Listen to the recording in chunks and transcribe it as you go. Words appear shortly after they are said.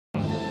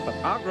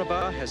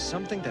Agrabah has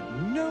something that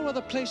no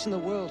other place in the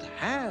world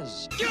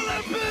has.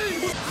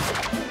 Gillespie!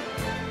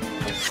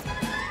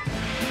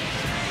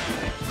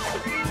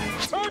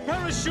 I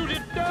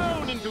parachuted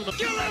down into the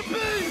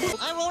Gillespie!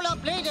 I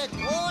rollerbladed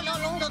all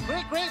along the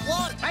Great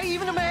Wall. I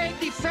even made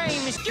the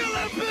famous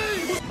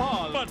Gillespie!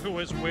 Paul, but who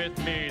is with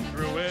me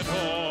through it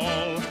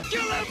all?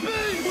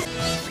 Gillespie!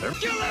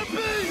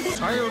 Gillespie!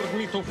 Tired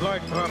me to fly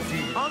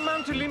traffic. On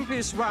Mount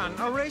Olympus one,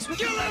 a race with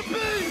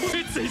Gillespie!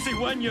 It's easy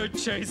when you're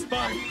chased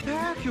by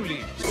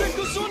Hercules. the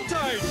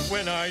Gesundheit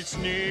when I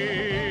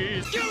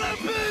sneeze.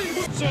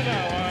 Gillespie! So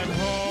now I'm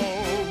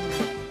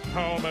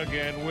home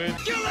again with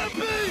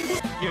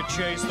Gillespie! you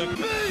chase the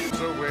bees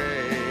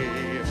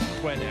away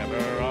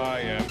whenever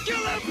I am.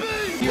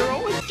 Gillespie! You're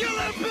always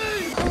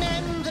Gillespie!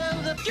 And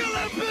the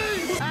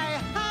Gillespie!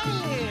 I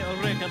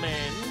highly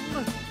recommend.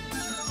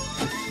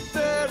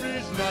 There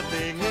is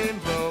nothing in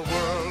the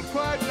world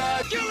quite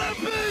like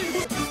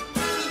Gillespie!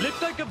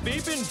 Slip like a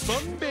babe in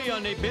Bombay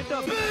on a bit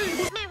of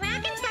my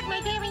wagons got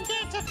my daring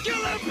dancer.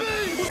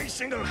 Gillespie!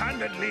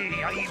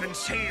 Single-handedly, I even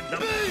saved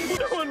them.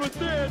 no one was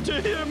there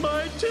to hear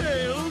my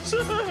tales.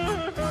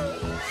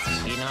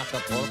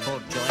 Acapulco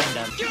joined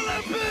them.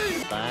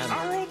 Gillespie!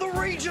 I rode the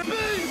region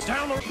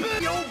down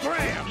the old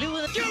Graham.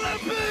 Flew the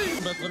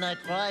Gillespie! but when I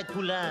tried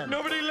to land,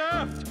 Nobody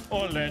laughed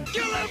or lent.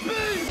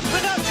 Gillespie!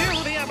 Without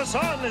you, the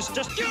Amazon is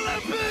just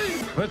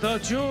Gillespie!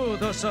 Without you,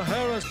 the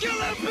Sahara's.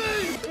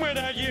 Gillespie!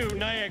 Without you,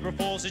 Niagara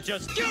Falls is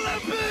just.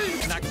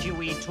 Gillespie! That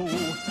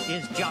QE2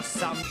 is just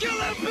some.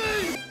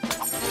 Gillespie!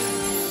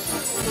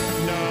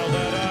 Now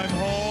that I'm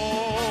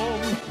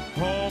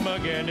home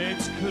again,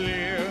 it's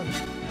clear.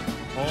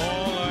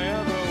 All I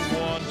ever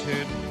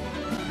wanted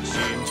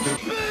seems to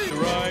be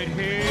right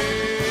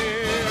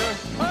here.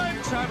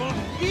 I've traveled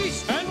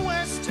east and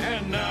west,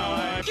 and now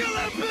I'm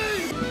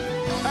Gillespie!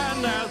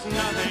 and there's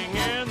nothing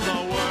in the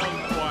world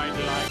quite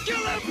like.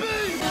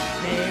 Gillespie!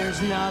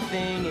 There's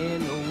nothing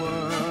in the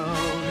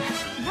world.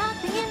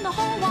 Nothing in the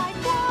whole wide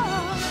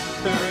world.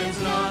 There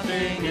is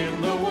nothing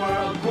in the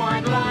world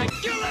quite like.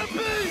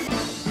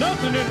 Gillespie!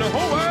 Nothing in the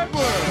whole wide world.